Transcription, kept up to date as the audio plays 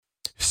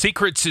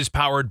Secrets is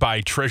powered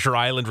by Treasure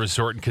Island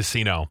Resort and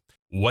Casino.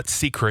 What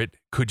secret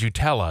could you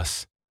tell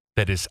us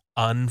that is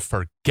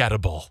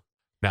unforgettable?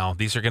 Now,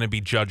 these are going to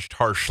be judged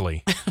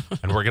harshly,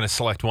 and we're going to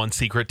select one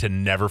secret to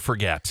never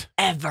forget.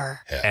 Ever.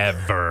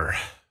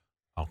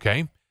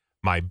 Okay.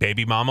 My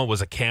baby mama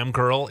was a cam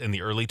girl in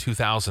the early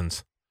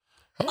 2000s.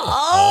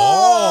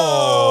 Oh.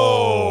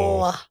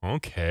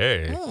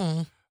 Okay.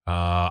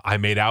 I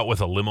made out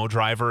with a limo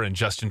driver in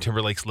Justin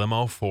Timberlake's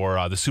limo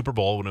for the Super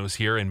Bowl when it was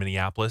here in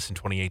Minneapolis in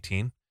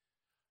 2018.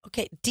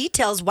 Okay,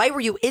 details. Why were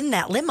you in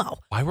that limo?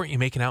 Why weren't you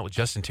making out with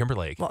Justin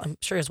Timberlake? Well, I'm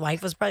sure his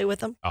wife was probably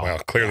with him. Oh, well,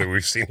 clearly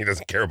we've seen he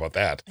doesn't care about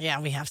that. Yeah,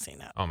 we have seen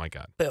that. oh my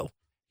God. Boo.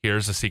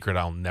 Here's a secret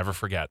I'll never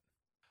forget.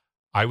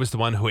 I was the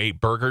one who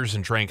ate burgers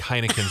and drank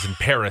Heinekens in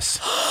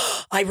Paris.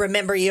 I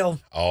remember you.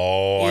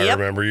 Oh, Yep. I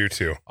remember you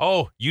too.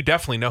 Oh, you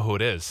definitely know who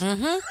it is.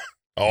 Mm-hmm.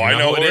 Oh, You I know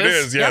know who who it it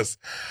is? is. Yes.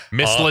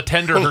 Miss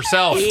Latender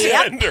herself.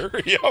 Yep. Tender.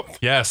 Yep.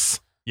 Yes.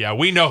 Yeah,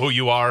 we know who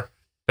you are.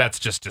 That's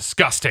just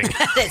disgusting.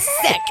 That is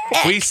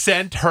sick. We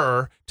sent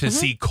her to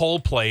see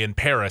Coldplay in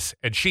Paris,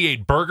 and she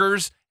ate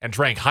burgers and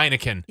drank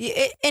Heineken.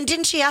 And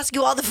didn't she ask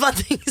you all the fun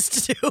things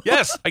to do?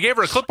 Yes, I gave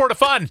her a clipboard of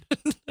fun.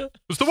 It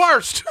was the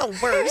worst. The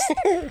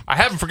worst. I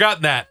haven't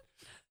forgotten that.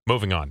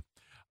 Moving on.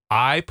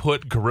 I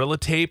put Gorilla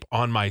Tape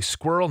on my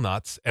squirrel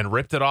nuts and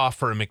ripped it off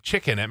for a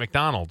McChicken at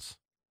McDonald's.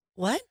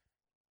 What?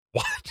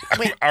 What?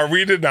 Wait. Are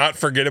we to not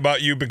forget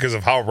about you because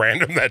of how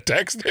random that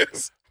text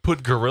is?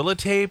 Put Gorilla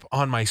Tape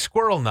on my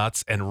squirrel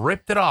nuts and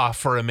ripped it off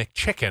for a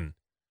McChicken.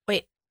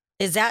 Wait,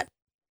 is that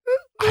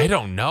I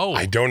don't know.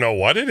 I don't know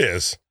what it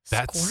is.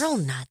 That's- squirrel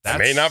nuts? I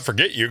may not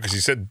forget you because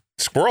you said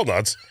squirrel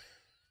nuts.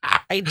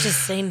 I'm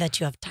just saying that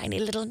you have tiny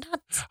little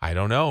nuts. I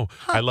don't know.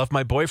 I love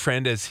my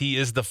boyfriend as he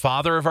is the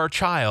father of our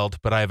child,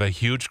 but I have a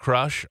huge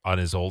crush on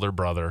his older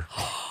brother.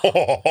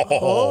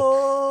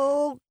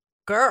 Oh,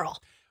 girl.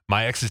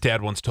 My ex's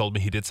dad once told me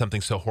he did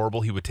something so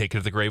horrible he would take her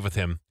to the grave with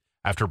him.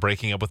 After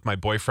breaking up with my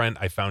boyfriend,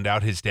 I found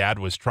out his dad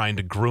was trying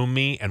to groom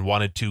me and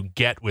wanted to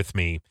get with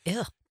me.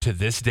 Ew. To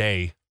this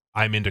day,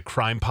 I'm into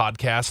crime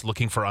podcasts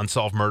looking for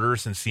unsolved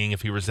murders and seeing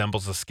if he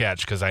resembles a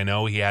sketch because I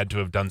know he had to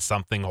have done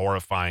something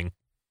horrifying.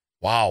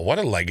 Wow, what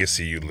a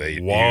legacy you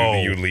lead.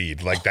 Whoa. You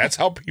lead. Like, that's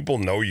how people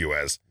know you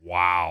as.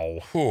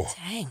 Wow. Whew.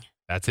 Dang.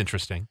 That's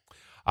interesting.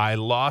 I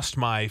lost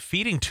my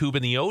feeding tube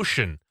in the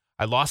ocean.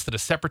 I lost it a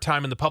separate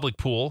time in the public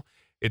pool.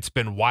 It's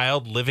been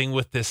wild living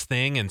with this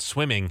thing and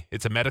swimming.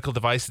 It's a medical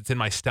device that's in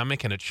my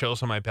stomach and it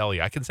shows on my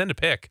belly. I can send a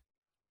pic.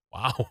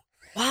 Wow.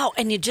 Wow,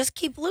 and you just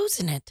keep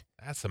losing it.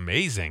 That's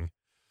amazing.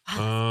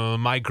 Wow.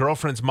 My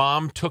girlfriend's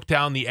mom took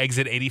down the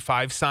Exit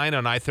 85 sign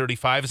on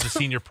I-35 as a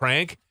senior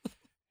prank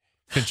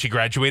since she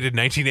graduated in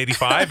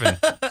 1985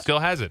 and still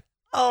has it.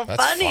 Oh,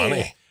 That's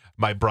funny.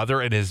 My brother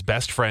and his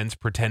best friends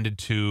pretended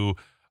to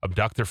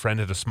abduct their friend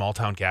at a small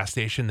town gas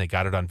station. They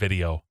got it on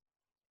video.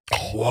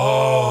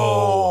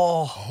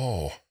 Whoa.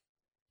 Oh.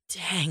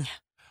 Dang.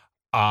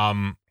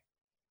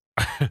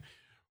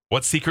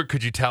 What secret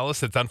could you tell us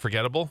that's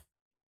unforgettable?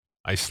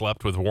 I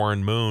slept with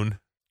Warren Moon.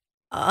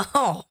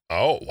 Oh.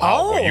 Oh, wow.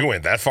 Oh. Well, you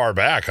went that far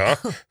back, huh?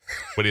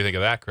 What do you think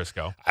of that,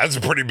 Crisco? That's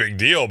a pretty big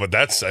deal, but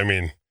that's, I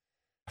mean,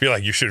 I feel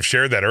like you should have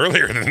shared that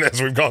earlier than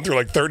this. We've gone through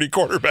like 30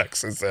 quarterbacks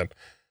since then.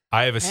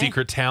 I have a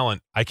secret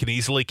talent. I can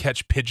easily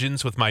catch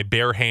pigeons with my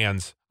bare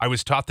hands. I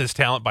was taught this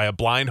talent by a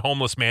blind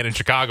homeless man in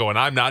Chicago, and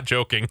I'm not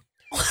joking.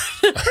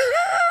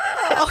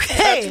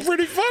 Okay. That's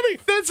pretty funny.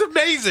 That's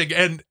amazing.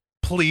 And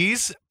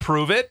please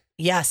prove it.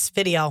 Yes,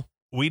 video.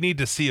 We need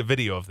to see a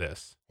video of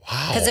this.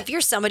 Wow. Because if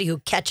you're somebody who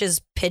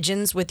catches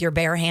pigeons with your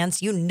bare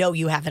hands, you know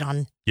you have it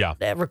on Yeah.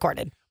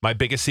 Recorded. My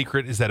biggest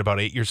secret is that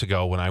about 8 years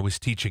ago, when I was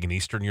teaching in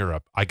Eastern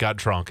Europe, I got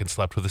drunk and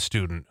slept with a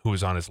student who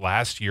was on his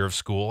last year of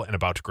school and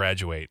about to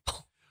graduate.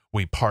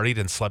 We partied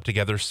and slept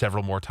together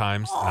several more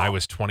times, and I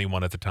was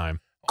 21 at the time.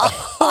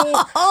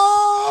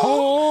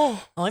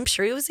 Oh, I'm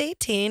sure he was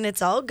 18.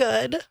 It's all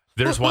good.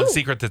 There's one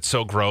secret that's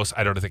so gross,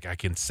 I don't think I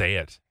can say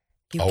it.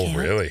 You Oh, can?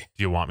 really?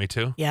 Do you want me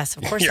to? Yes,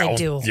 of course Yeah, I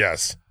do.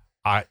 Yes.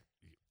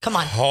 Come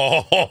on.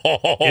 Oh,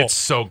 It's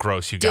so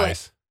gross, you Do it.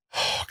 guys.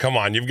 come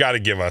on. You've got to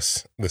give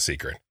us the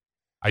secret.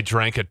 I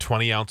drank a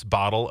 20-ounce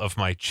bottle of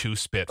my Chew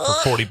Spit for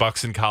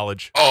 $40 in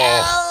college.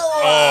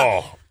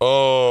 Oh,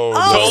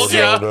 Told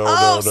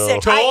ya.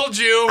 Sick. Told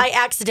you. I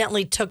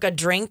accidentally took a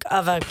drink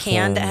of a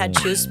can that had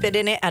chew spit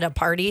in it at a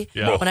party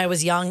Yeah. when I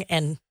was young,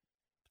 and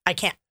I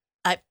can't.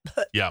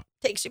 Yeah.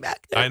 Takes you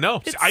back. I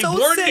know. It's I so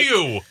warned sick.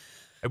 you.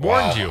 I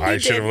warned you. I You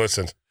should have did.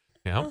 listened.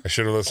 Yeah. I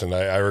should have listened.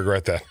 I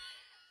regret that.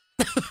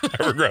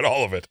 I regret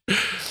all of it.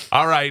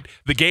 All right.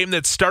 The game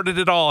that started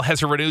it all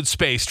has a renewed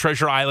space.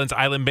 Treasure Island's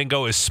Island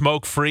Bingo is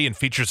smoke-free and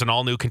features an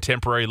all-new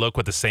contemporary look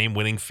with the same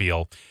winning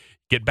feel.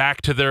 Get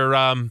back to their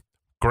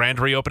grand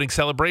reopening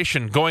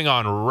celebration going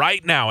on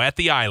right now at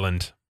the island.